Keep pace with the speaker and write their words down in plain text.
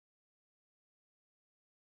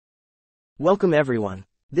Welcome everyone.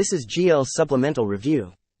 This is GL's Supplemental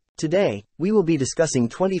Review. Today, we will be discussing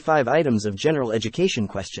 25 items of general education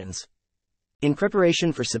questions in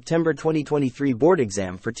preparation for September 2023 board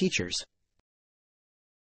exam for teachers.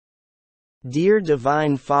 Dear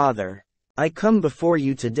Divine Father, I come before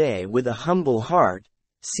you today with a humble heart,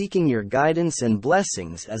 seeking your guidance and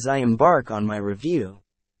blessings as I embark on my review.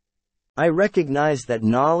 I recognize that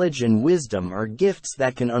knowledge and wisdom are gifts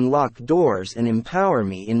that can unlock doors and empower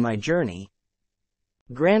me in my journey.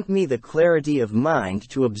 Grant me the clarity of mind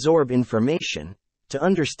to absorb information, to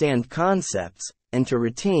understand concepts, and to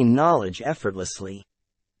retain knowledge effortlessly.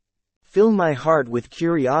 Fill my heart with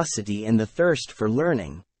curiosity and the thirst for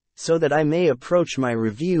learning, so that I may approach my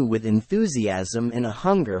review with enthusiasm and a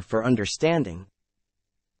hunger for understanding.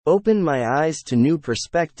 Open my eyes to new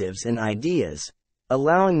perspectives and ideas,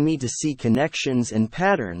 allowing me to see connections and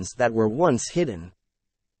patterns that were once hidden.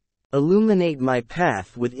 Illuminate my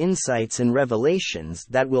path with insights and revelations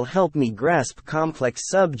that will help me grasp complex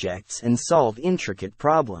subjects and solve intricate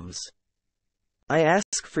problems. I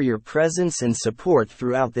ask for your presence and support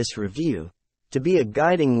throughout this review, to be a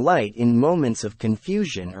guiding light in moments of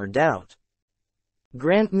confusion or doubt.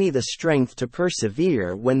 Grant me the strength to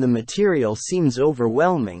persevere when the material seems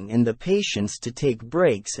overwhelming and the patience to take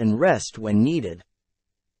breaks and rest when needed.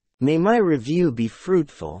 May my review be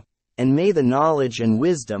fruitful, and may the knowledge and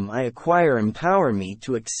wisdom I acquire empower me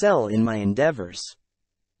to excel in my endeavors.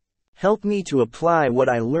 Help me to apply what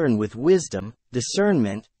I learn with wisdom,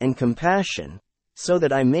 discernment, and compassion, so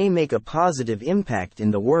that I may make a positive impact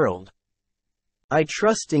in the world. I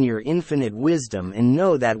trust in your infinite wisdom and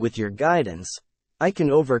know that with your guidance, I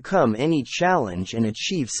can overcome any challenge and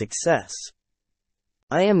achieve success.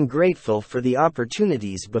 I am grateful for the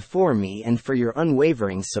opportunities before me and for your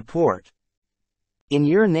unwavering support. In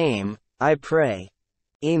your name, I pray.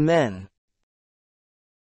 Amen.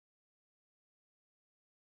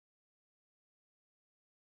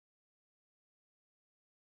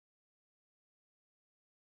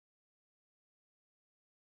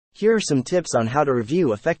 Here are some tips on how to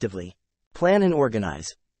review effectively. Plan and organize.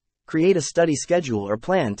 Create a study schedule or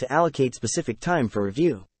plan to allocate specific time for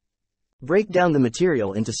review. Break down the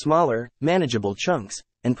material into smaller, manageable chunks,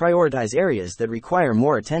 and prioritize areas that require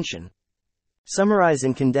more attention. Summarize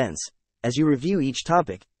and condense. As you review each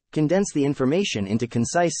topic, condense the information into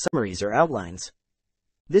concise summaries or outlines.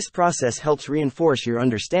 This process helps reinforce your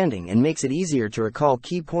understanding and makes it easier to recall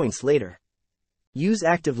key points later. Use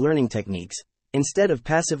active learning techniques. Instead of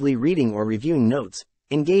passively reading or reviewing notes,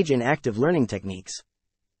 engage in active learning techniques.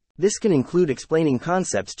 This can include explaining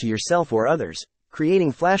concepts to yourself or others,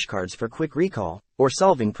 creating flashcards for quick recall, or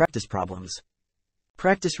solving practice problems.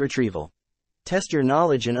 Practice retrieval. Test your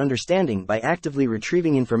knowledge and understanding by actively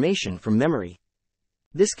retrieving information from memory.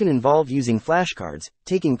 This can involve using flashcards,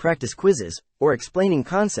 taking practice quizzes, or explaining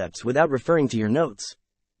concepts without referring to your notes.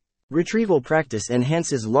 Retrieval practice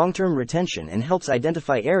enhances long-term retention and helps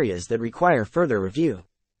identify areas that require further review.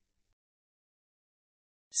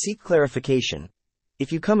 Seek clarification.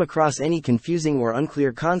 If you come across any confusing or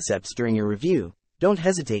unclear concepts during your review, don't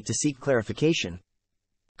hesitate to seek clarification.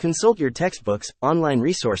 Consult your textbooks, online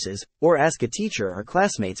resources, or ask a teacher or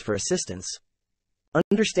classmates for assistance.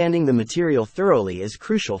 Understanding the material thoroughly is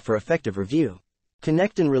crucial for effective review.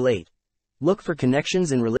 Connect and relate. Look for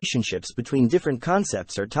connections and relationships between different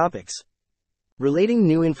concepts or topics. Relating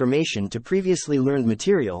new information to previously learned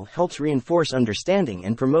material helps reinforce understanding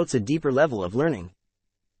and promotes a deeper level of learning.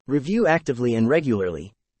 Review actively and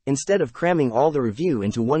regularly. Instead of cramming all the review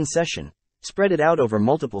into one session, spread it out over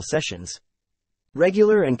multiple sessions.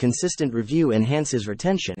 Regular and consistent review enhances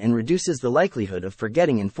retention and reduces the likelihood of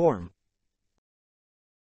forgetting inform.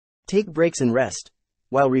 Take breaks and rest.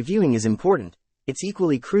 While reviewing is important, it's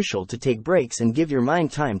equally crucial to take breaks and give your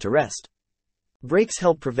mind time to rest. Breaks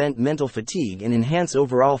help prevent mental fatigue and enhance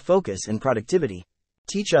overall focus and productivity.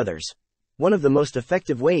 Teach others. One of the most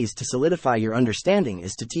effective ways to solidify your understanding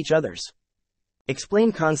is to teach others.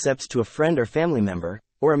 Explain concepts to a friend or family member,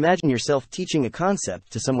 or imagine yourself teaching a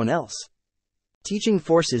concept to someone else. Teaching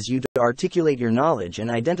forces you to articulate your knowledge and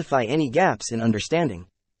identify any gaps in understanding.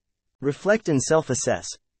 Reflect and self-assess.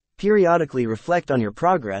 Periodically reflect on your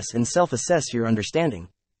progress and self-assess your understanding.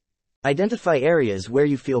 Identify areas where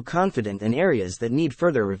you feel confident and areas that need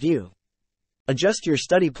further review. Adjust your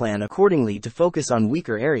study plan accordingly to focus on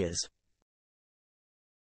weaker areas.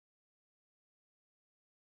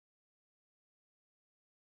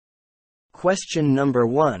 Question number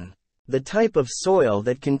 1. The type of soil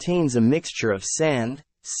that contains a mixture of sand,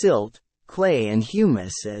 silt, clay and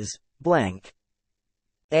humus is blank.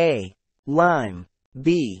 A. Lime.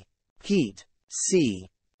 B. Peat. C.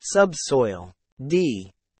 Subsoil.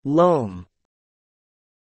 D. Loam.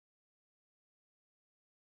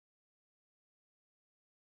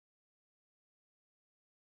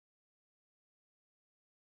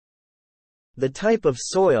 The type of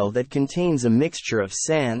soil that contains a mixture of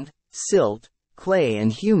sand, silt, clay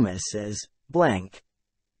and humus is blank.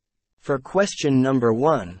 For question number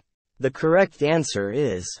 1, the correct answer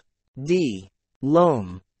is D.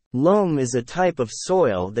 Loam. Loam is a type of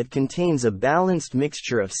soil that contains a balanced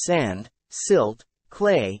mixture of sand, silt,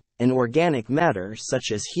 clay, and organic matter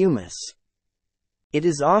such as humus. It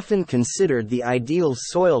is often considered the ideal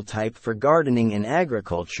soil type for gardening and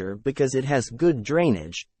agriculture because it has good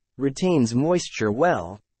drainage, retains moisture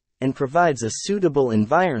well, and provides a suitable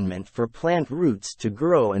environment for plant roots to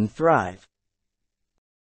grow and thrive.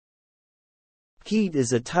 Peat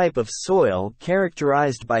is a type of soil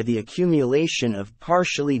characterized by the accumulation of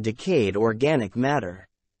partially decayed organic matter.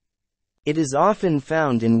 It is often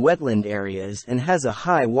found in wetland areas and has a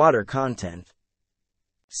high water content.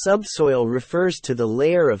 Subsoil refers to the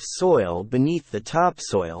layer of soil beneath the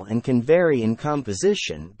topsoil and can vary in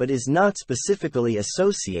composition but is not specifically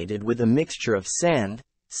associated with a mixture of sand,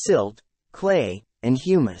 silt, clay, and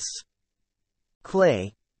humus.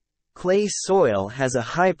 Clay. Clay soil has a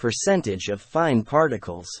high percentage of fine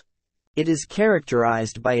particles. It is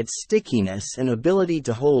characterized by its stickiness and ability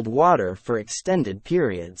to hold water for extended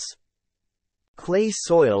periods. Clay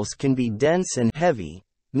soils can be dense and heavy,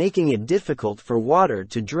 making it difficult for water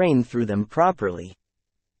to drain through them properly.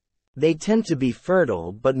 They tend to be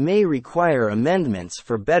fertile but may require amendments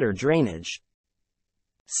for better drainage.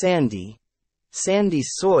 Sandy. Sandy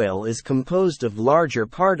soil is composed of larger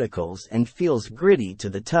particles and feels gritty to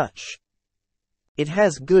the touch. It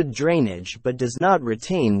has good drainage but does not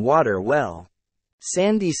retain water well.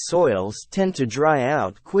 Sandy soils tend to dry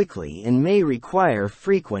out quickly and may require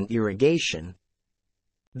frequent irrigation.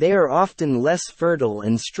 They are often less fertile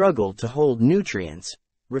and struggle to hold nutrients,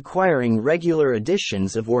 requiring regular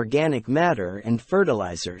additions of organic matter and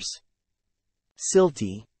fertilizers.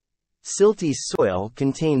 Silty. Silty soil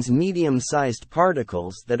contains medium-sized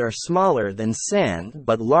particles that are smaller than sand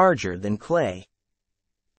but larger than clay.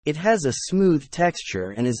 It has a smooth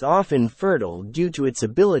texture and is often fertile due to its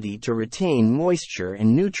ability to retain moisture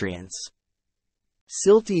and nutrients.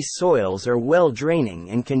 Silty soils are well-draining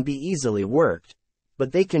and can be easily worked,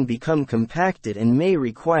 but they can become compacted and may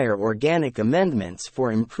require organic amendments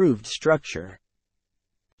for improved structure.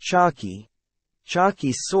 Chalky.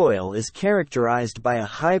 Chalky soil is characterized by a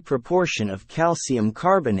high proportion of calcium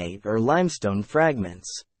carbonate or limestone fragments.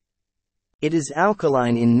 It is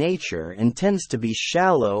alkaline in nature and tends to be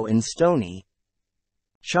shallow and stony.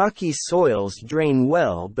 Chalky soils drain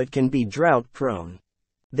well but can be drought-prone.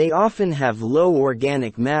 They often have low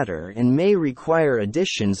organic matter and may require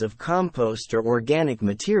additions of compost or organic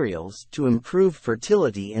materials to improve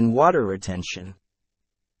fertility and water retention.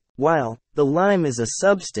 While the lime is a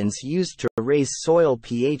substance used to raise soil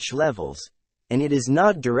pH levels, and it is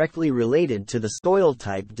not directly related to the soil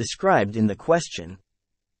type described in the question.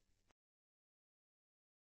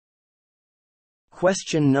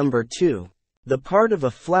 Question number 2. The part of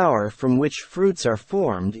a flower from which fruits are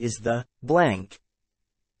formed is the blank.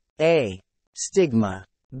 A. Stigma.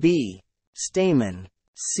 B. Stamen.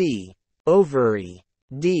 C. Ovary.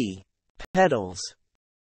 D. Petals.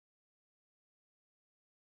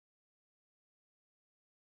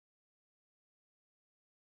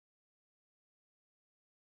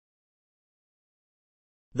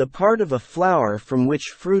 The part of a flower from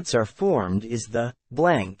which fruits are formed is the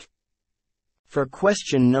blank. For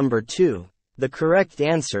question number 2, the correct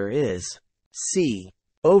answer is C.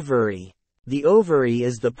 Ovary. The ovary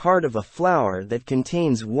is the part of a flower that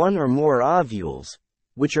contains one or more ovules,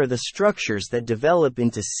 which are the structures that develop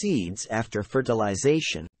into seeds after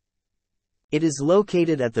fertilization. It is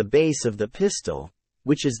located at the base of the pistil,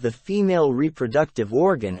 which is the female reproductive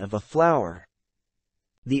organ of a flower.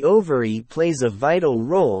 The ovary plays a vital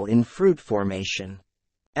role in fruit formation.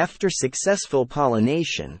 After successful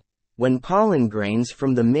pollination, when pollen grains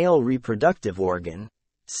from the male reproductive organ,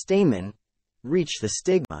 stamen, reach the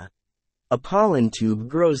stigma, a pollen tube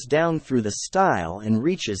grows down through the style and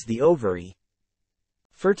reaches the ovary.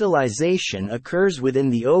 Fertilization occurs within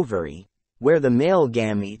the ovary, where the male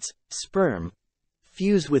gametes, sperm,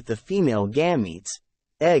 fuse with the female gametes,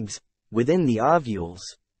 eggs, within the ovules.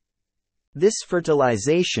 This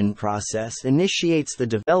fertilization process initiates the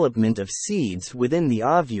development of seeds within the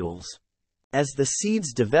ovules. As the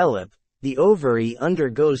seeds develop, the ovary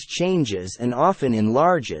undergoes changes and often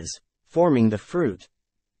enlarges, forming the fruit.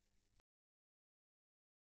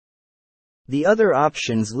 The other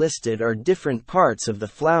options listed are different parts of the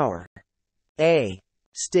flower. A.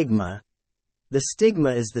 Stigma. The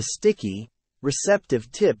stigma is the sticky,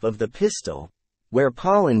 receptive tip of the pistil, where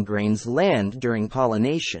pollen grains land during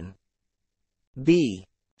pollination. B.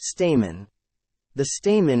 Stamen. The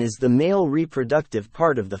stamen is the male reproductive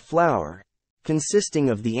part of the flower, consisting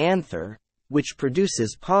of the anther, which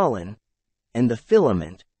produces pollen, and the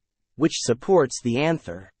filament, which supports the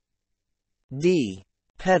anther. D.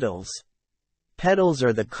 Petals. Petals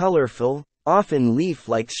are the colorful, often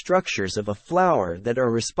leaf-like structures of a flower that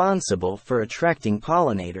are responsible for attracting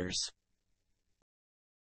pollinators.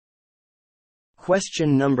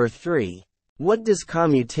 Question number 3. What does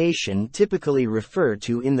commutation typically refer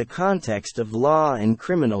to in the context of law and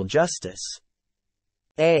criminal justice?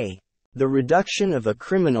 A. The reduction of a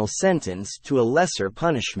criminal sentence to a lesser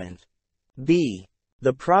punishment. B.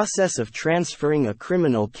 The process of transferring a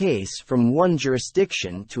criminal case from one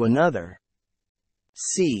jurisdiction to another.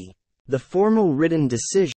 C. The formal written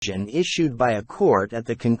decision issued by a court at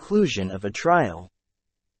the conclusion of a trial.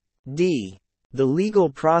 D. The legal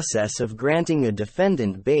process of granting a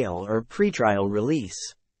defendant bail or pretrial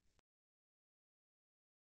release.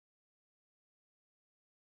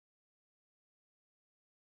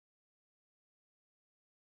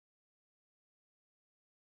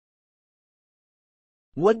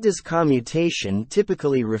 What does commutation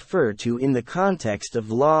typically refer to in the context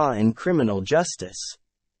of law and criminal justice?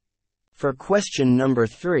 For question number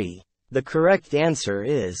 3, the correct answer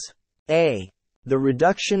is A. The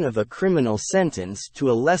reduction of a criminal sentence to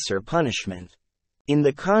a lesser punishment. In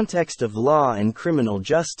the context of law and criminal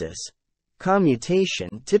justice,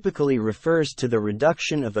 commutation typically refers to the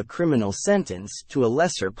reduction of a criminal sentence to a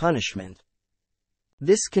lesser punishment.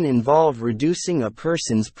 This can involve reducing a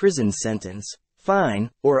person's prison sentence, fine,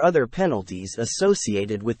 or other penalties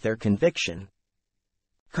associated with their conviction.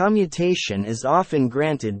 Commutation is often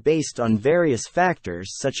granted based on various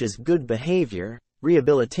factors such as good behavior,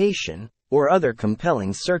 rehabilitation, or other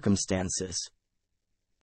compelling circumstances.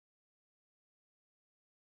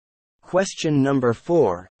 Question number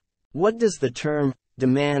 4. What does the term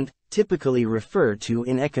demand typically refer to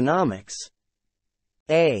in economics?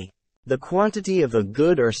 A. The quantity of a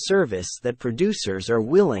good or service that producers are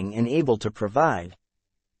willing and able to provide.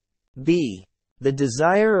 B. The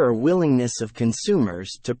desire or willingness of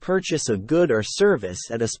consumers to purchase a good or service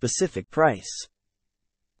at a specific price.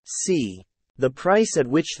 C. The price at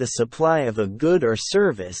which the supply of a good or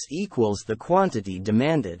service equals the quantity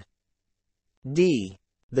demanded. D.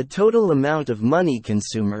 The total amount of money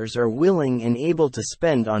consumers are willing and able to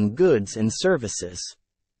spend on goods and services.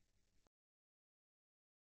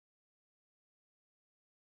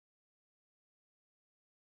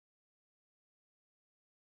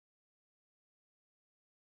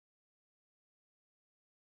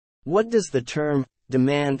 What does the term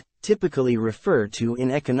demand typically refer to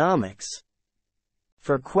in economics?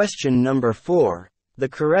 For question number 4, the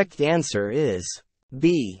correct answer is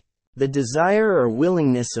B. The desire or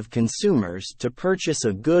willingness of consumers to purchase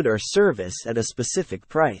a good or service at a specific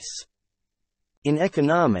price. In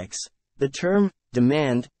economics, the term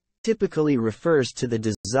demand typically refers to the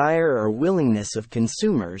desire or willingness of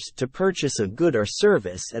consumers to purchase a good or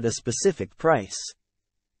service at a specific price.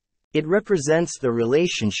 It represents the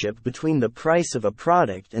relationship between the price of a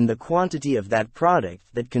product and the quantity of that product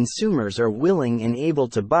that consumers are willing and able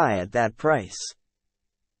to buy at that price.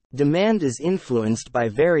 Demand is influenced by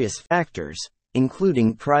various factors,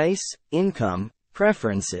 including price, income,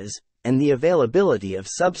 preferences, and the availability of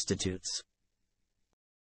substitutes.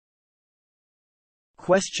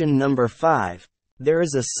 Question number 5. There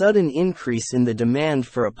is a sudden increase in the demand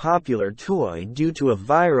for a popular toy due to a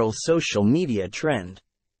viral social media trend.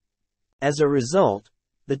 As a result,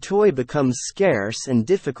 the toy becomes scarce and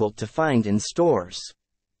difficult to find in stores.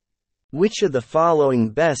 Which of the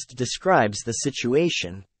following best describes the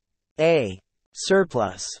situation? A.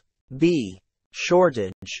 Surplus. B.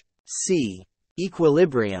 Shortage. C.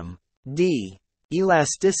 Equilibrium. D.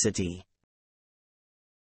 Elasticity.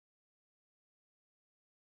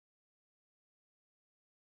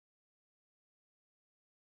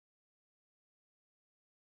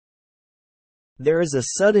 There is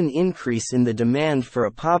a sudden increase in the demand for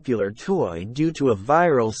a popular toy due to a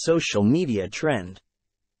viral social media trend.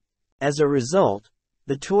 As a result,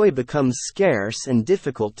 the toy becomes scarce and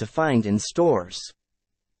difficult to find in stores.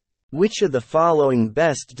 Which of the following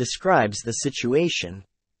best describes the situation?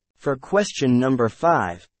 For question number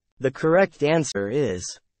 5, the correct answer is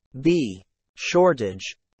B.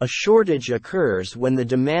 Shortage. A shortage occurs when the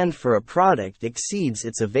demand for a product exceeds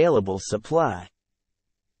its available supply.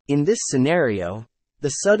 In this scenario, the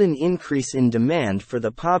sudden increase in demand for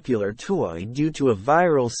the popular toy due to a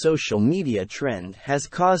viral social media trend has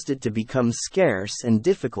caused it to become scarce and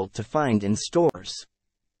difficult to find in stores.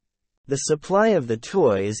 The supply of the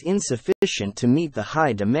toy is insufficient to meet the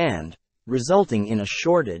high demand, resulting in a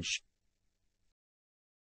shortage.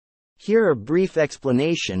 Here are brief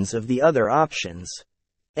explanations of the other options.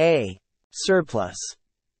 A. Surplus.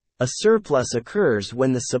 A surplus occurs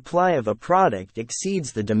when the supply of a product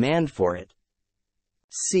exceeds the demand for it.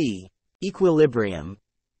 C. Equilibrium.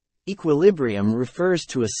 Equilibrium refers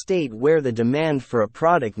to a state where the demand for a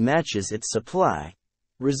product matches its supply,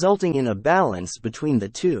 resulting in a balance between the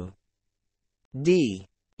two. D.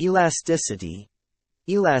 Elasticity.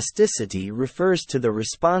 Elasticity refers to the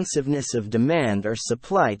responsiveness of demand or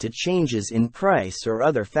supply to changes in price or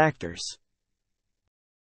other factors.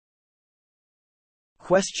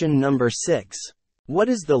 Question number 6. What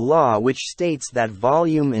is the law which states that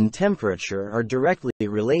volume and temperature are directly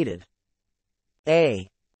related? A.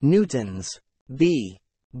 Newton's. B.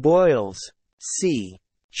 Boyle's. C.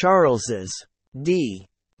 Charles's. D.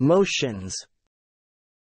 Motion's.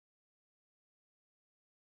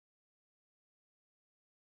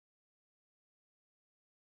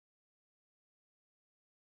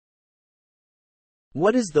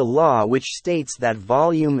 What is the law which states that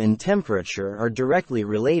volume and temperature are directly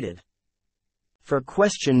related? For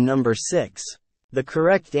question number 6, the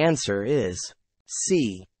correct answer is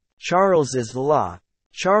C. Charles's law.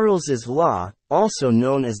 Charles's law, also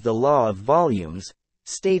known as the law of volumes,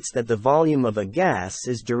 states that the volume of a gas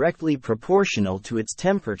is directly proportional to its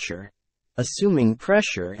temperature, assuming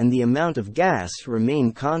pressure and the amount of gas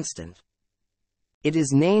remain constant. It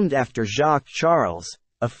is named after Jacques Charles,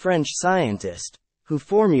 a French scientist, who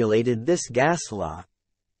formulated this gas law.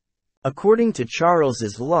 According to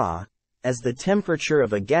Charles's law, as the temperature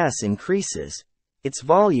of a gas increases, its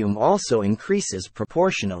volume also increases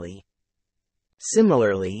proportionally.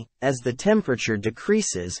 Similarly, as the temperature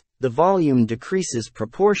decreases, the volume decreases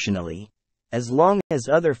proportionally, as long as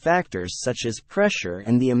other factors such as pressure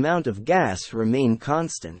and the amount of gas remain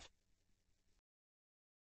constant.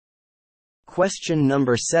 Question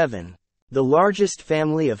number 7. The largest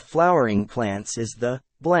family of flowering plants is the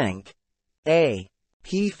blank. A.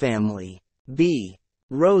 Pea family. B.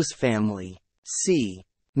 Rose family. C.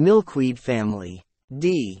 Milkweed family.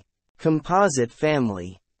 D. Composite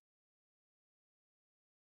family.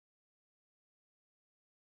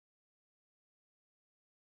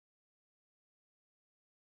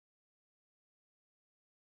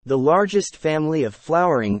 The largest family of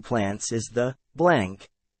flowering plants is the blank.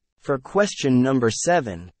 For question number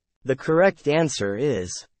 7, the correct answer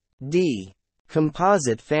is D.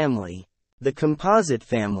 Composite family. The composite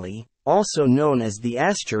family, also known as the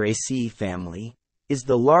Asteraceae family, is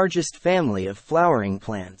the largest family of flowering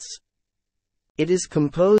plants. It is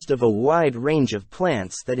composed of a wide range of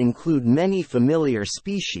plants that include many familiar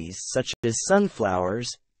species such as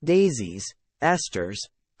sunflowers, daisies, asters,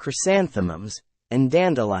 chrysanthemums, and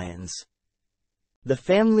dandelions. The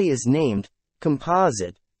family is named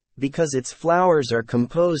composite because its flowers are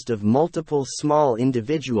composed of multiple small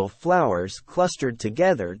individual flowers clustered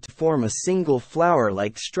together to form a single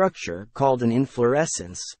flower-like structure called an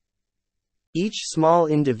inflorescence. Each small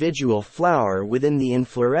individual flower within the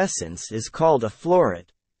inflorescence is called a floret.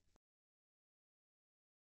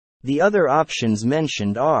 The other options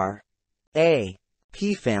mentioned are A.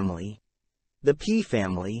 Pea family. The pea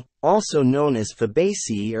family, also known as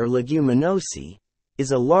Fabaceae or Leguminosae,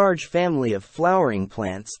 is a large family of flowering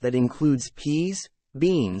plants that includes peas,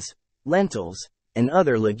 beans, lentils, and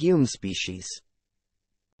other legume species.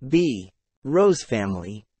 B. Rose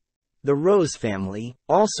family. The rose family,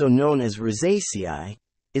 also known as Rosaceae,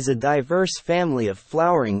 is a diverse family of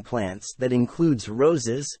flowering plants that includes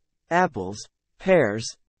roses, apples,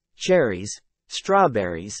 pears, cherries,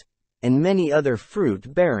 strawberries, and many other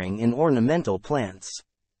fruit-bearing and ornamental plants.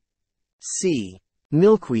 C.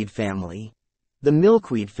 Milkweed family. The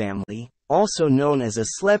milkweed family, also known as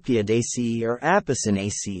Asclepiadaceae or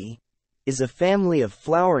Apocynaceae, is a family of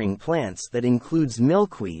flowering plants that includes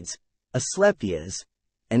milkweeds, asclepias,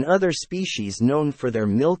 and other species known for their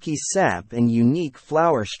milky sap and unique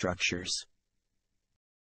flower structures.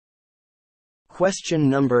 Question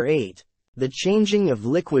number 8. The changing of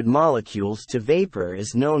liquid molecules to vapor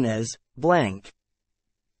is known as blank.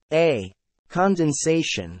 A.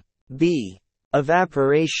 Condensation. B.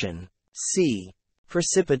 Evaporation. C.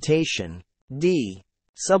 Precipitation. D.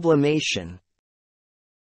 Sublimation.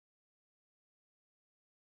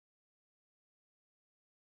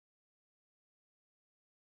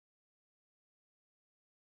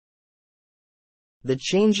 The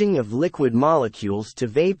changing of liquid molecules to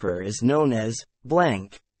vapor is known as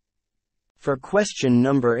blank. For question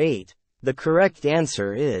number 8, the correct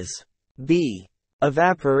answer is B.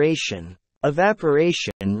 Evaporation.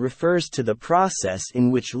 Evaporation refers to the process in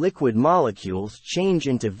which liquid molecules change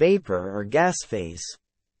into vapor or gas phase.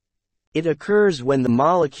 It occurs when the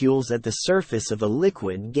molecules at the surface of a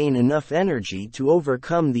liquid gain enough energy to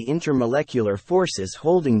overcome the intermolecular forces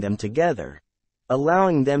holding them together,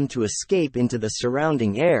 allowing them to escape into the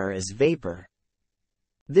surrounding air as vapor.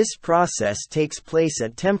 This process takes place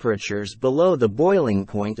at temperatures below the boiling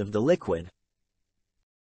point of the liquid.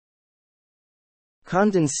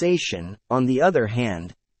 Condensation, on the other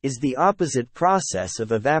hand, is the opposite process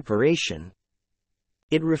of evaporation.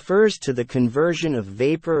 It refers to the conversion of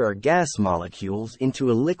vapor or gas molecules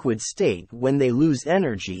into a liquid state when they lose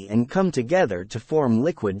energy and come together to form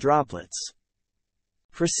liquid droplets.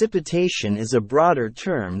 Precipitation is a broader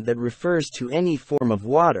term that refers to any form of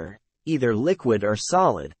water, either liquid or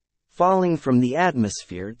solid, falling from the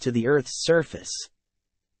atmosphere to the Earth's surface.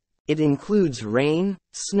 It includes rain,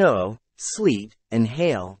 snow, sleet, and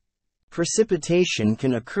hail. Precipitation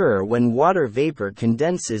can occur when water vapor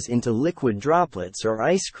condenses into liquid droplets or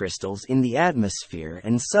ice crystals in the atmosphere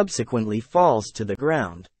and subsequently falls to the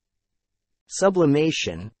ground.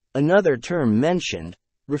 Sublimation, another term mentioned,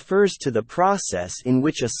 refers to the process in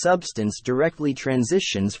which a substance directly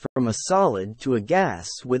transitions from a solid to a gas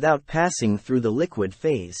without passing through the liquid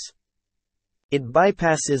phase. It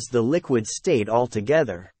bypasses the liquid state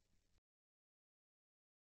altogether.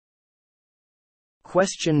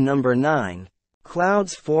 Question number 9.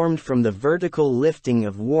 Clouds formed from the vertical lifting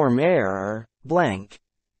of warm air are blank.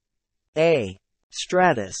 A.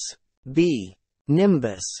 Stratus. B.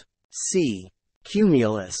 Nimbus. C.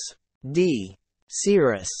 Cumulus. D.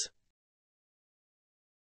 Cirrus.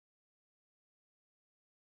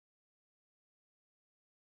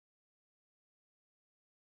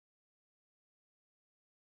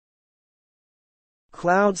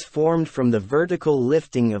 Clouds formed from the vertical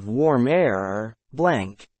lifting of warm air are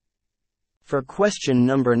blank. For question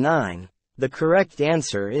number 9, the correct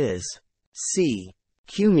answer is C.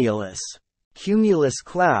 Cumulus. Cumulus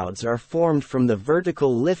clouds are formed from the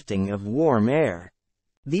vertical lifting of warm air.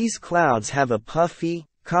 These clouds have a puffy,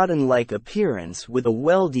 cotton-like appearance with a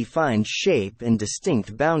well-defined shape and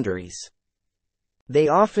distinct boundaries. They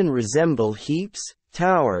often resemble heaps,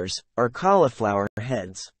 towers, or cauliflower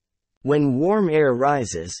heads. When warm air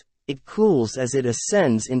rises, it cools as it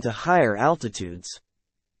ascends into higher altitudes.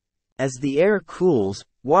 As the air cools,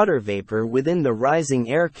 water vapor within the rising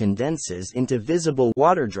air condenses into visible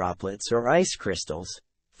water droplets or ice crystals,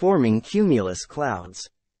 forming cumulus clouds.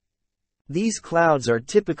 These clouds are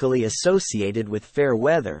typically associated with fair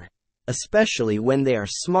weather, especially when they are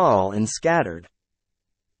small and scattered.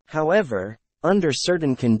 However, under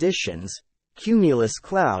certain conditions, cumulus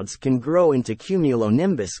clouds can grow into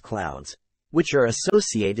cumulonimbus clouds, which are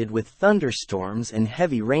associated with thunderstorms and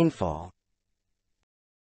heavy rainfall.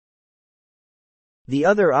 The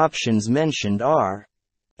other options mentioned are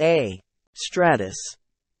A. Stratus.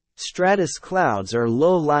 Stratus clouds are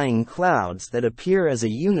low-lying clouds that appear as a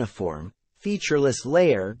uniform, featureless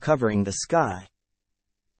layer covering the sky.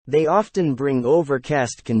 They often bring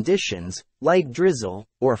overcast conditions, like drizzle,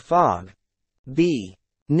 or fog. B.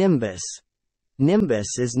 Nimbus.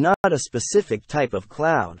 Nimbus is not a specific type of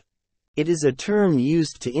cloud. It is a term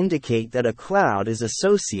used to indicate that a cloud is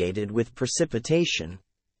associated with precipitation.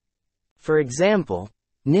 For example,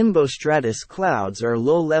 nimbostratus clouds are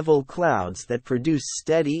low-level clouds that produce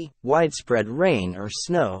steady, widespread rain or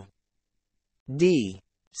snow. D.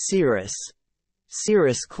 Cirrus.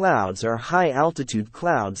 Cirrus clouds are high-altitude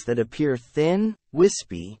clouds that appear thin,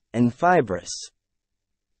 wispy, and fibrous.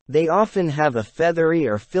 They often have a feathery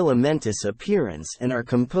or filamentous appearance and are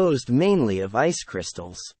composed mainly of ice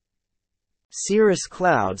crystals. Cirrus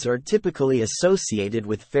clouds are typically associated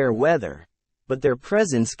with fair weather, but their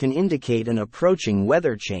presence can indicate an approaching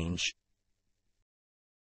weather change.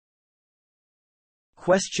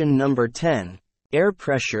 Question number 10. Air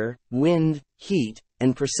pressure, wind, heat,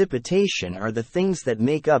 and precipitation are the things that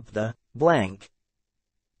make up the blank.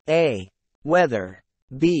 A. Weather.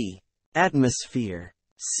 B. Atmosphere.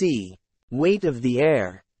 C. Weight of the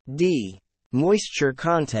air. D. Moisture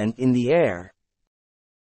content in the air.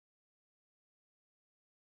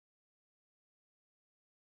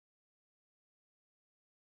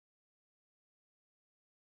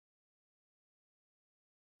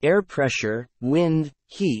 Air pressure, wind,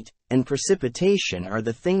 heat, and precipitation are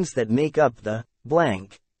the things that make up the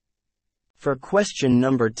blank. For question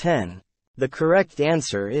number 10, the correct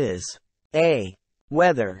answer is A.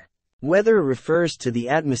 Weather. Weather refers to the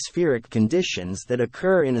atmospheric conditions that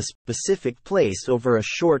occur in a specific place over a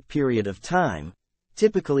short period of time,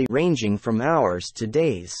 typically ranging from hours to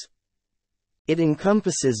days. It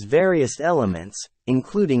encompasses various elements,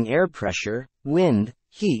 including air pressure, wind,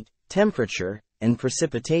 heat, temperature, and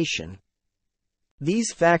precipitation.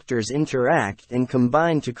 These factors interact and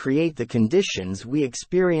combine to create the conditions we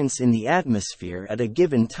experience in the atmosphere at a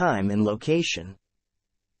given time and location.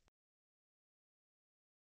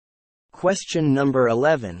 Question number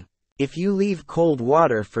 11. If you leave cold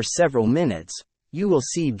water for several minutes, you will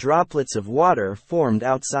see droplets of water formed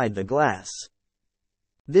outside the glass.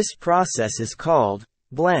 This process is called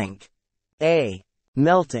blank. A.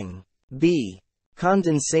 Melting. B.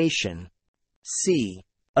 Condensation. C.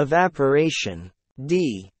 Evaporation.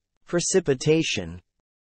 D. Precipitation.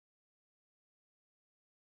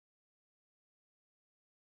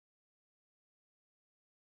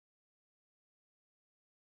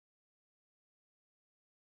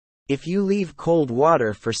 If you leave cold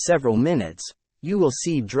water for several minutes, you will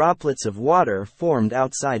see droplets of water formed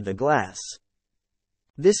outside the glass.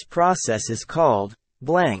 This process is called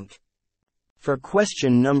blank. For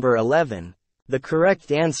question number 11, the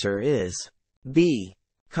correct answer is B.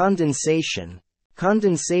 Condensation.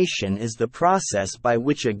 Condensation is the process by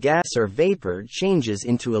which a gas or vapor changes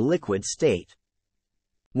into a liquid state.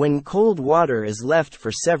 When cold water is left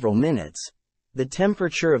for several minutes, the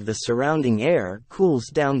temperature of the surrounding air cools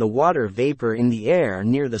down the water vapor in the air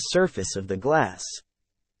near the surface of the glass.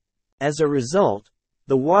 As a result,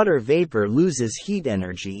 the water vapor loses heat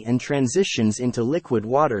energy and transitions into liquid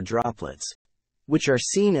water droplets, which are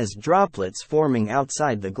seen as droplets forming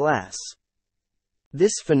outside the glass.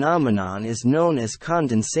 This phenomenon is known as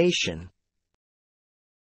condensation.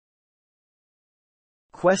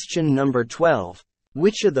 Question number 12.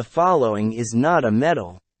 Which of the following is not a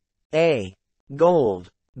metal? A. Gold.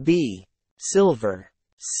 B. Silver.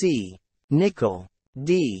 C. Nickel.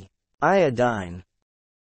 D. Iodine.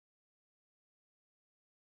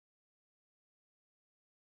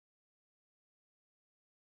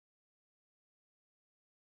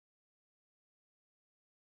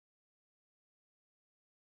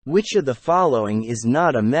 Which of the following is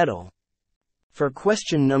not a metal? For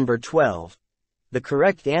question number 12, the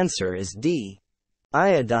correct answer is D.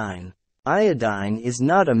 Iodine. Iodine is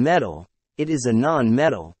not a metal, it is a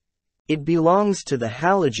non-metal. It belongs to the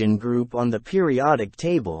halogen group on the periodic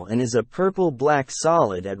table and is a purple-black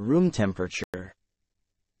solid at room temperature.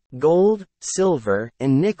 Gold, silver,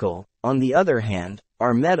 and nickel, on the other hand,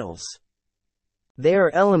 are metals. They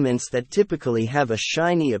are elements that typically have a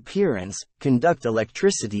shiny appearance, conduct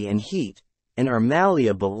electricity and heat, and are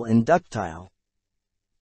malleable and ductile.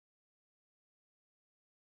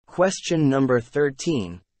 Question number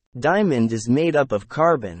 13. Diamond is made up of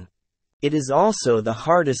carbon. It is also the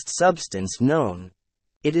hardest substance known.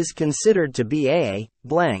 It is considered to be a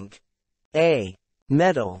blank. A.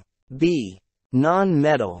 Metal. B.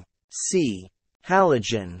 Non-metal. C.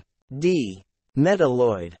 Halogen. D.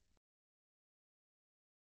 Metalloid.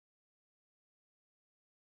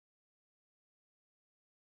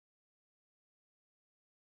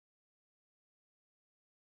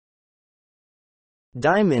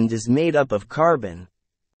 Diamond is made up of carbon.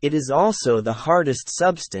 It is also the hardest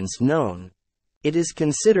substance known. It is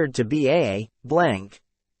considered to be a blank.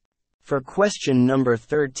 For question number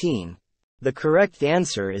 13, the correct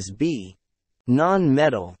answer is B.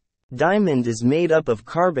 Non-metal. Diamond is made up of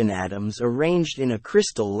carbon atoms arranged in a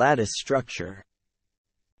crystal lattice structure.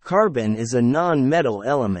 Carbon is a non-metal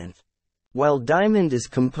element. While diamond is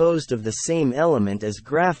composed of the same element as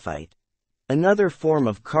graphite, another form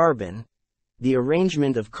of carbon, the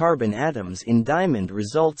arrangement of carbon atoms in diamond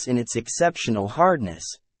results in its exceptional hardness,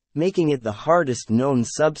 making it the hardest known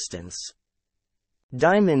substance.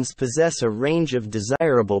 Diamonds possess a range of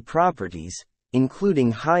desirable properties,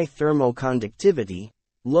 including high thermal conductivity,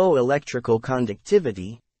 low electrical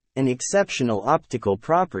conductivity, and exceptional optical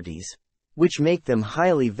properties, which make them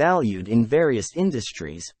highly valued in various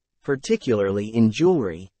industries, particularly in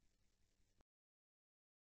jewelry.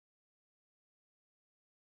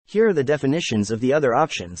 Here are the definitions of the other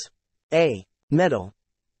options. A. Metal.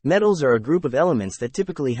 Metals are a group of elements that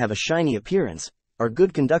typically have a shiny appearance, are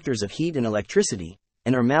good conductors of heat and electricity,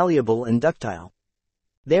 and are malleable and ductile.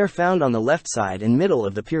 They are found on the left side and middle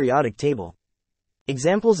of the periodic table.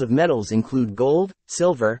 Examples of metals include gold,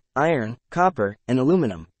 silver, iron, copper, and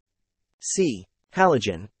aluminum. C.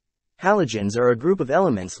 Halogen. Halogens are a group of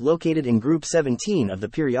elements located in group 17 of the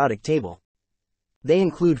periodic table. They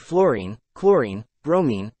include fluorine, chlorine,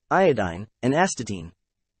 bromine, iodine, and astatine.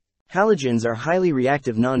 Halogens are highly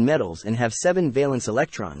reactive nonmetals and have 7 valence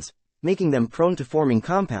electrons, making them prone to forming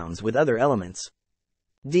compounds with other elements.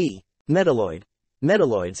 D. Metalloid.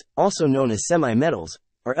 Metalloids, also known as semi-metals,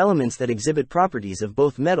 are elements that exhibit properties of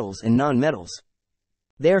both metals and nonmetals.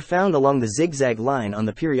 They are found along the zigzag line on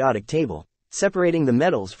the periodic table, separating the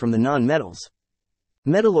metals from the nonmetals.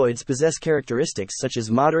 Metalloids possess characteristics such as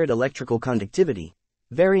moderate electrical conductivity,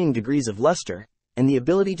 varying degrees of luster, and the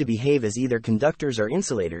ability to behave as either conductors or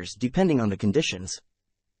insulators depending on the conditions.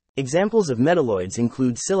 Examples of metalloids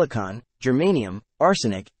include silicon, germanium,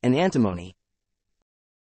 arsenic, and antimony.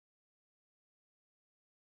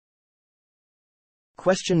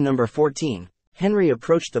 Question number 14. Henry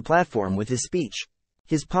approached the platform with his speech.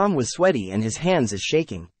 His palm was sweaty and his hands is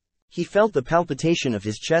shaking. He felt the palpitation of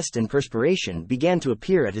his chest and perspiration began to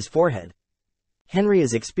appear at his forehead. Henry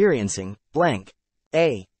is experiencing blank.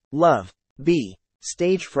 A. Love. B.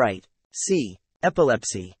 Stage fright. C.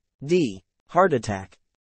 Epilepsy. D. Heart attack.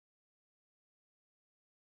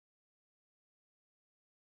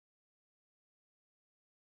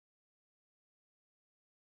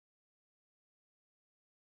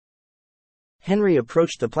 Henry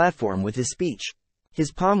approached the platform with his speech.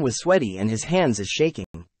 His palm was sweaty and his hands is shaking.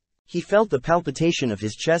 He felt the palpitation of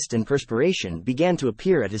his chest and perspiration began to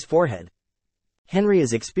appear at his forehead. Henry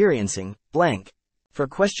is experiencing blank. For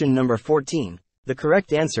question number 14, the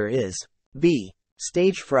correct answer is B.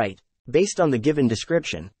 Stage fright. Based on the given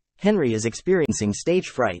description, Henry is experiencing stage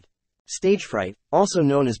fright. Stage fright, also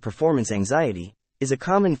known as performance anxiety, is a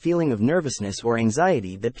common feeling of nervousness or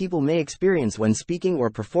anxiety that people may experience when speaking or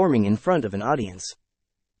performing in front of an audience.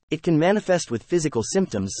 It can manifest with physical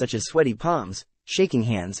symptoms such as sweaty palms, shaking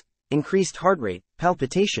hands, increased heart rate,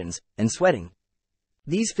 palpitations, and sweating.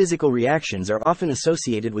 These physical reactions are often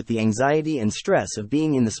associated with the anxiety and stress of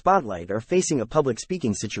being in the spotlight or facing a public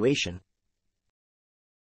speaking situation.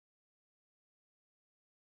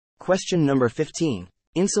 Question number 15.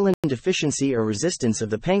 Insulin deficiency or resistance of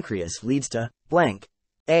the pancreas leads to blank.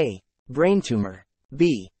 A. Brain tumor.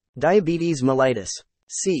 B. Diabetes mellitus.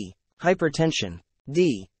 C. Hypertension.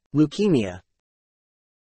 D. Leukemia.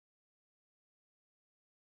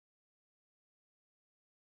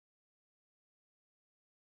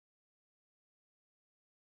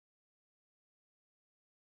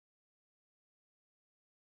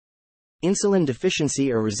 Insulin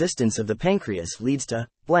deficiency or resistance of the pancreas leads to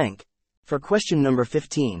blank. For question number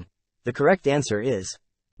 15, the correct answer is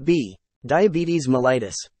B. Diabetes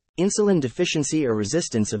mellitus. Insulin deficiency or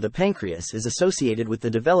resistance of the pancreas is associated with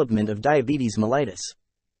the development of diabetes mellitus.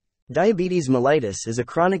 Diabetes mellitus is a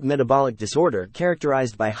chronic metabolic disorder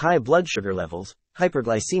characterized by high blood sugar levels,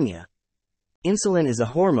 hyperglycemia. Insulin is a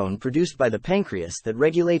hormone produced by the pancreas that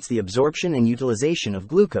regulates the absorption and utilization of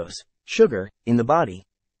glucose, sugar, in the body.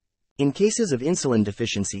 In cases of insulin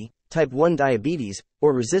deficiency, type 1 diabetes,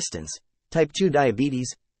 or resistance, type 2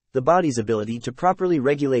 diabetes, the body's ability to properly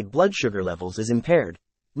regulate blood sugar levels is impaired,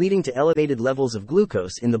 leading to elevated levels of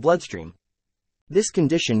glucose in the bloodstream. This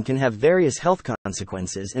condition can have various health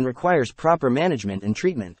consequences and requires proper management and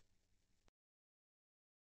treatment.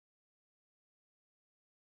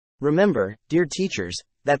 Remember, dear teachers,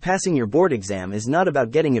 that passing your board exam is not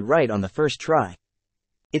about getting it right on the first try.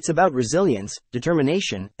 It's about resilience,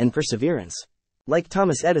 determination, and perseverance. Like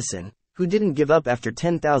Thomas Edison, who didn't give up after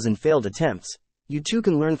 10,000 failed attempts, you too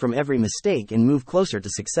can learn from every mistake and move closer to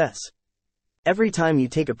success. Every time you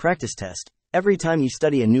take a practice test, every time you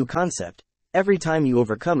study a new concept, every time you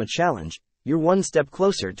overcome a challenge, you're one step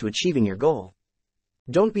closer to achieving your goal.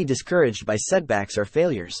 Don't be discouraged by setbacks or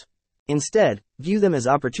failures. Instead, view them as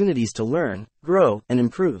opportunities to learn, grow, and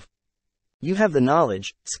improve. You have the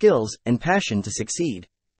knowledge, skills, and passion to succeed.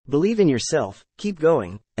 Believe in yourself, keep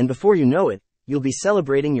going, and before you know it, you'll be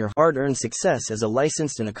celebrating your hard-earned success as a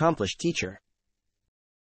licensed and accomplished teacher.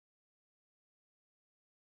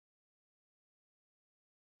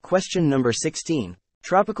 Question number 16.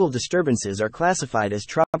 Tropical disturbances are classified as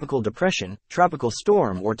tropical depression, tropical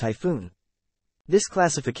storm, or typhoon. This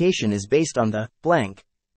classification is based on the blank.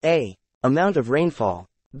 A. Amount of rainfall.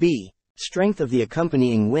 B. Strength of the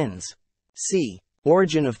accompanying winds. C.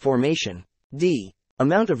 Origin of formation. D.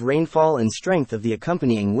 Amount of rainfall and strength of the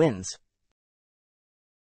accompanying winds.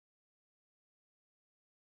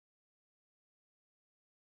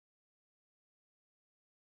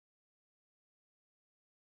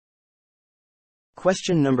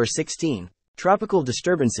 Question number 16. Tropical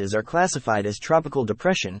disturbances are classified as tropical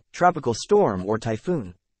depression, tropical storm, or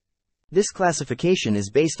typhoon. This classification is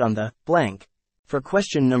based on the blank. For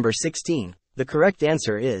question number 16, the correct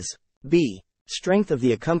answer is B. Strength of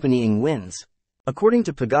the accompanying winds. According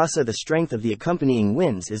to Pagasa, the strength of the accompanying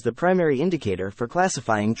winds is the primary indicator for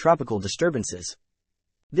classifying tropical disturbances.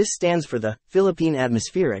 This stands for the Philippine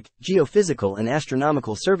Atmospheric, Geophysical and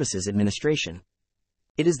Astronomical Services Administration.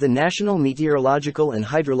 It is the national meteorological and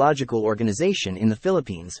hydrological organization in the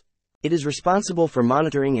Philippines. It is responsible for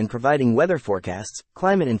monitoring and providing weather forecasts,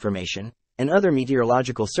 climate information, and other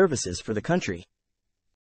meteorological services for the country.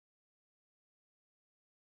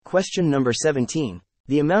 Question number 17.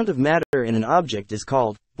 The amount of matter in an object is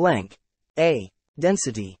called blank. A.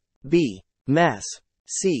 Density. B. Mass.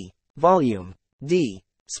 C. Volume. D.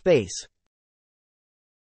 Space.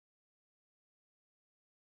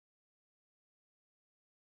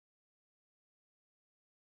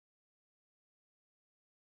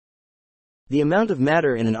 The amount of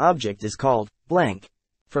matter in an object is called blank.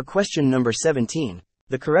 For question number 17,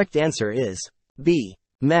 the correct answer is B.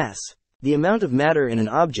 Mass. The amount of matter in an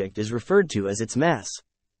object is referred to as its mass.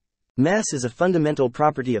 Mass is a fundamental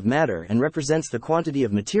property of matter and represents the quantity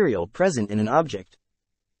of material present in an object.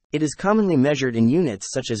 It is commonly measured in units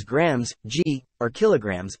such as grams, g, or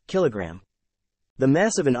kilograms, kilogram. The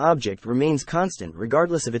mass of an object remains constant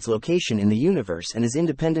regardless of its location in the universe and is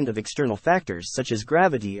independent of external factors such as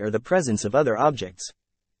gravity or the presence of other objects.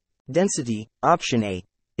 Density, option A,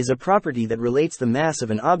 is a property that relates the mass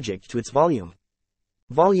of an object to its volume.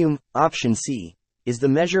 Volume, option C, is the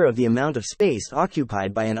measure of the amount of space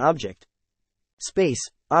occupied by an object. Space,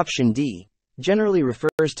 option D, generally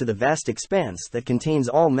refers to the vast expanse that contains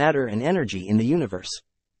all matter and energy in the universe.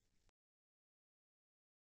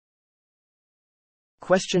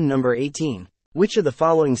 Question number 18. Which of the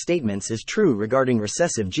following statements is true regarding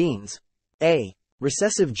recessive genes? A.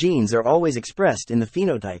 Recessive genes are always expressed in the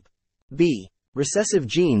phenotype. B. Recessive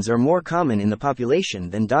genes are more common in the population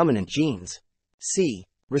than dominant genes. C.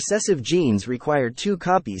 Recessive genes require 2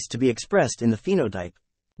 copies to be expressed in the phenotype.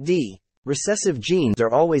 D. Recessive genes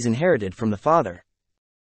are always inherited from the father.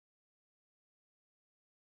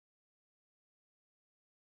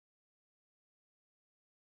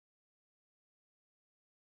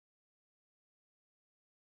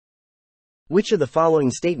 Which of the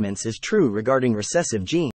following statements is true regarding recessive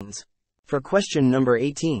genes? For question number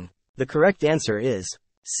 18, the correct answer is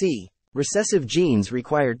C. Recessive genes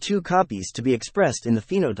require 2 copies to be expressed in the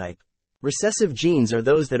phenotype. Recessive genes are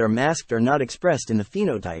those that are masked or not expressed in the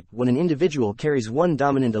phenotype when an individual carries one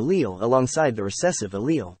dominant allele alongside the recessive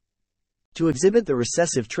allele. To exhibit the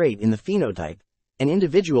recessive trait in the phenotype, an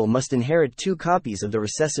individual must inherit 2 copies of the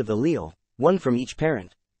recessive allele, one from each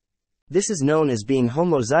parent. This is known as being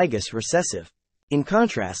homozygous recessive. In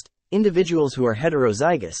contrast, individuals who are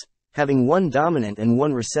heterozygous, having one dominant and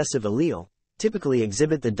one recessive allele, typically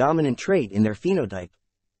exhibit the dominant trait in their phenotype.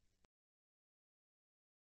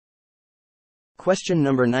 Question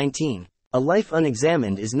number 19. A life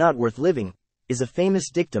unexamined is not worth living, is a famous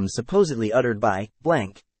dictum supposedly uttered by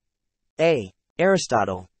blank. A.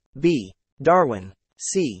 Aristotle. B. Darwin.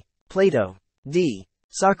 C. Plato. D.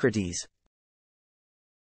 Socrates.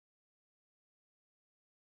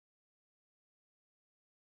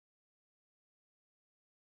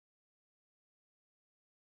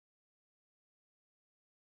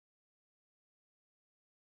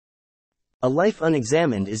 A life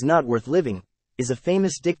unexamined is not worth living, is a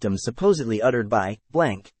famous dictum supposedly uttered by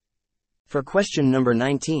blank. For question number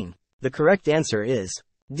 19, the correct answer is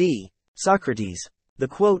D. Socrates. The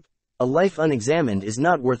quote, "A life unexamined is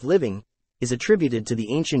not worth living," is attributed to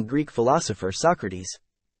the ancient Greek philosopher Socrates.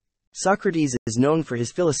 Socrates is known for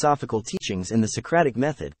his philosophical teachings in the Socratic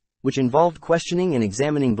method, which involved questioning and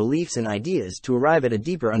examining beliefs and ideas to arrive at a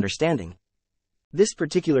deeper understanding. This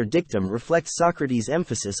particular dictum reflects Socrates'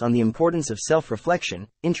 emphasis on the importance of self-reflection,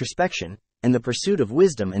 introspection, and the pursuit of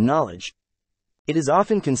wisdom and knowledge. It is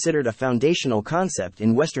often considered a foundational concept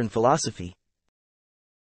in Western philosophy.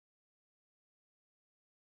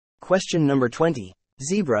 Question number 20.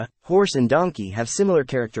 Zebra, horse and donkey have similar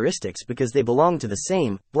characteristics because they belong to the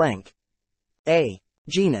same blank. A.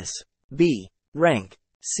 Genus. B. Rank.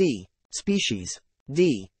 C. Species.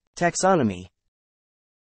 D. Taxonomy.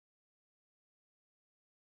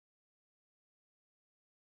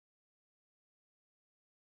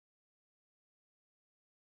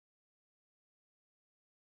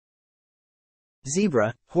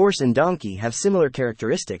 Zebra, horse and donkey have similar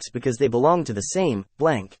characteristics because they belong to the same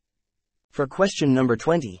blank. For question number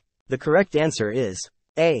 20, the correct answer is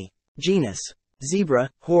A. Genus. Zebra,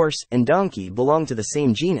 horse, and donkey belong to the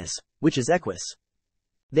same genus, which is Equus.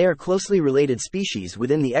 They are closely related species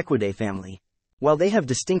within the Equidae family. While they have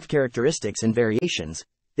distinct characteristics and variations,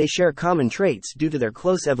 they share common traits due to their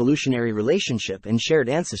close evolutionary relationship and shared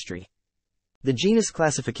ancestry. The genus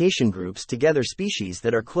classification groups together species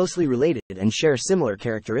that are closely related and share similar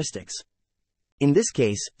characteristics. In this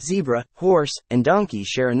case, zebra, horse, and donkey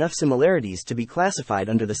share enough similarities to be classified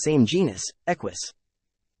under the same genus, Equus.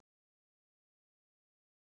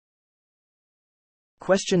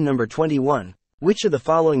 Question number 21. Which of the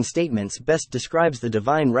following statements best describes the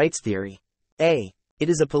divine rights theory? A. It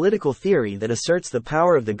is a political theory that asserts the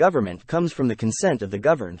power of the government comes from the consent of the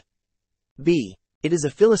governed. B. It is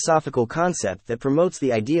a philosophical concept that promotes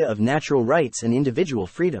the idea of natural rights and individual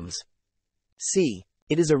freedoms. C.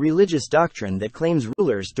 It is a religious doctrine that claims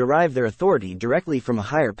rulers derive their authority directly from a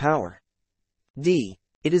higher power. D.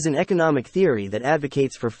 It is an economic theory that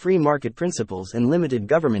advocates for free market principles and limited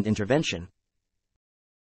government intervention.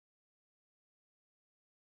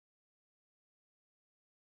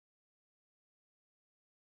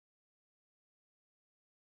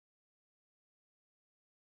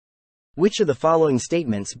 Which of the following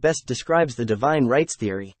statements best describes the divine rights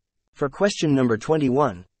theory? For question number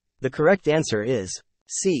 21, the correct answer is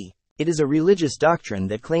C. It is a religious doctrine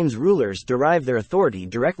that claims rulers derive their authority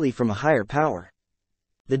directly from a higher power.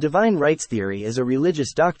 The divine rights theory is a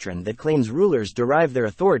religious doctrine that claims rulers derive their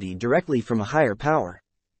authority directly from a higher power.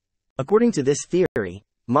 According to this theory,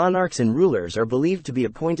 monarchs and rulers are believed to be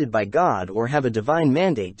appointed by God or have a divine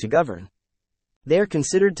mandate to govern. They are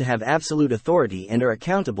considered to have absolute authority and are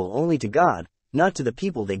accountable only to God, not to the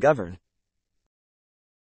people they govern.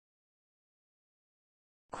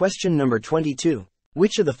 Question number 22.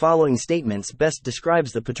 Which of the following statements best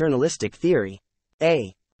describes the paternalistic theory?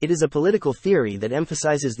 A. It is a political theory that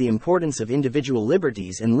emphasizes the importance of individual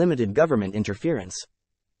liberties and limited government interference.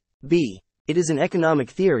 B. It is an economic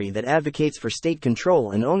theory that advocates for state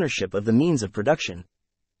control and ownership of the means of production.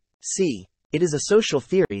 C. It is a social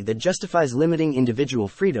theory that justifies limiting individual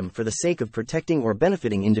freedom for the sake of protecting or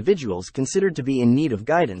benefiting individuals considered to be in need of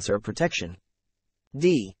guidance or protection.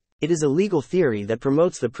 D. It is a legal theory that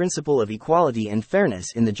promotes the principle of equality and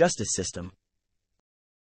fairness in the justice system.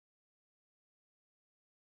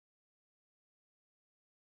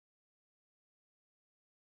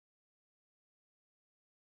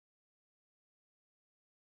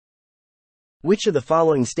 Which of the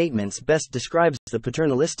following statements best describes the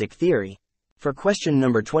paternalistic theory? For question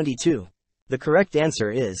number 22, the correct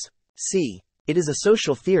answer is C. It is a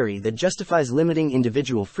social theory that justifies limiting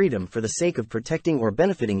individual freedom for the sake of protecting or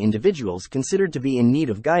benefiting individuals considered to be in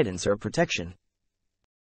need of guidance or protection.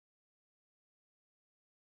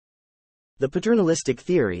 The paternalistic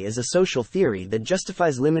theory is a social theory that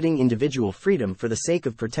justifies limiting individual freedom for the sake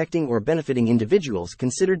of protecting or benefiting individuals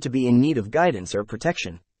considered to be in need of guidance or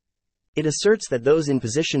protection. It asserts that those in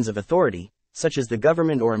positions of authority, such as the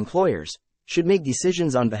government or employers, should make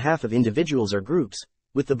decisions on behalf of individuals or groups,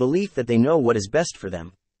 with the belief that they know what is best for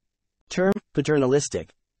them. Term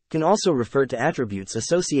paternalistic can also refer to attributes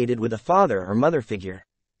associated with a father or mother figure.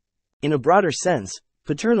 In a broader sense,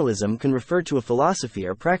 paternalism can refer to a philosophy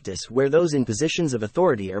or practice where those in positions of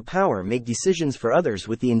authority or power make decisions for others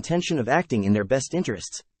with the intention of acting in their best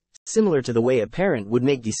interests, similar to the way a parent would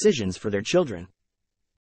make decisions for their children.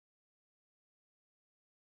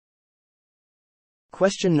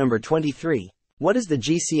 Question number 23. What is the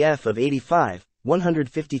GCF of 85,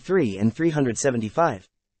 153 and 375?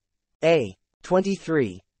 A.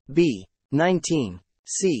 23. B. 19.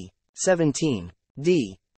 C. 17.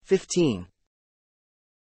 D. 15.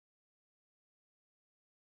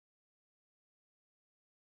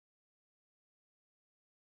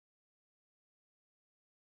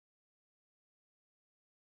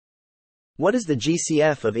 What is the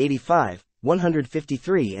GCF of 85,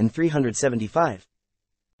 153 and 375?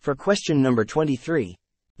 For question number 23,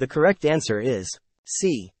 the correct answer is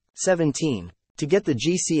C. 17. To get the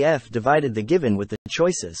GCF, divide the given with the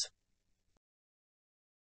choices.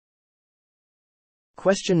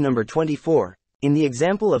 Question number 24. In the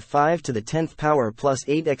example of 5 to the 10th power plus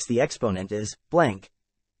 8x, the exponent is blank.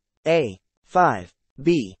 A. 5.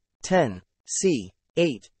 B. 10. C.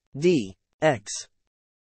 8. D. X.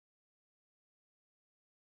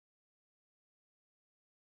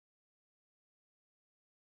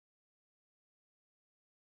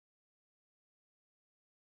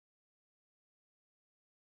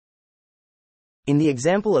 In the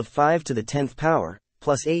example of 5 to the 10th power,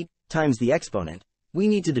 plus 8, times the exponent, we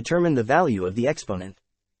need to determine the value of the exponent.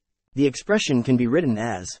 The expression can be written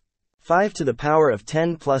as 5 to the power of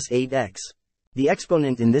 10 plus 8x. The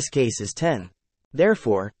exponent in this case is 10.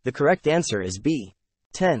 Therefore, the correct answer is B.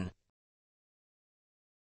 10.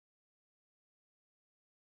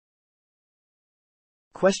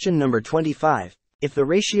 Question number 25. If the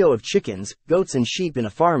ratio of chickens, goats and sheep in a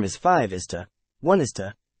farm is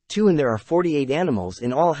 5:1:2 and there are 48 animals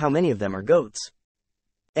in all, how many of them are goats?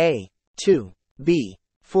 A. 2. B.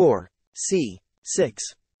 4. C. 6.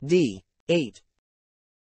 D. 8.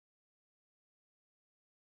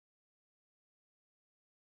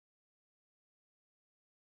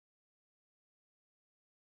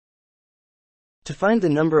 To find the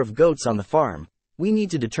number of goats on the farm, we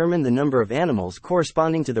need to determine the number of animals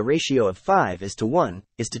corresponding to the ratio of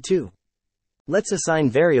 5:1:2. Let's assign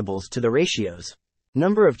variables to the ratios.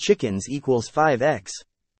 Number of chickens equals 5x.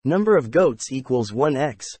 Number of goats equals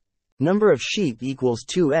 1x. Number of sheep equals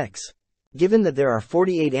 2x. Given that there are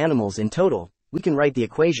 48 animals in total, we can write the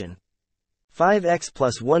equation. 5x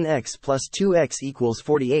plus 1x plus 2x equals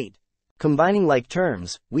 48. Combining like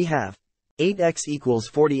terms, we have 8x equals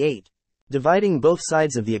 48. Dividing both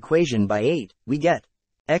sides of the equation by 8, we get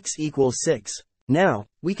x equals 6. Now,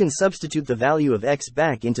 we can substitute the value of x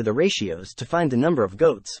back into the ratios to find the number of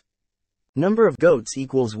goats. Number of goats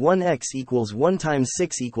equals 1x equals 1 times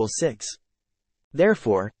 6 equals 6.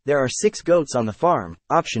 Therefore, there are 6 goats on the farm,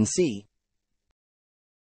 option C.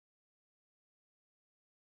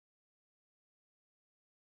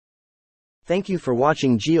 Thank you for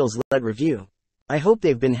watching Geel's lead review. I hope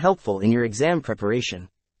they've been helpful in your exam preparation.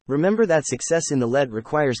 Remember that success in the lead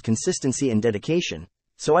requires consistency and dedication,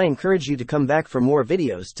 so I encourage you to come back for more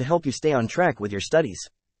videos to help you stay on track with your studies.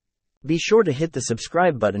 Be sure to hit the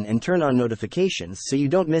subscribe button and turn on notifications so you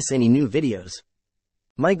don't miss any new videos.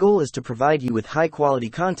 My goal is to provide you with high-quality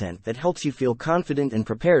content that helps you feel confident and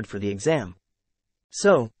prepared for the exam.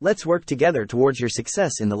 So, let's work together towards your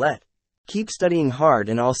success in the lead. Keep studying hard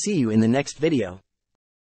and I'll see you in the next video.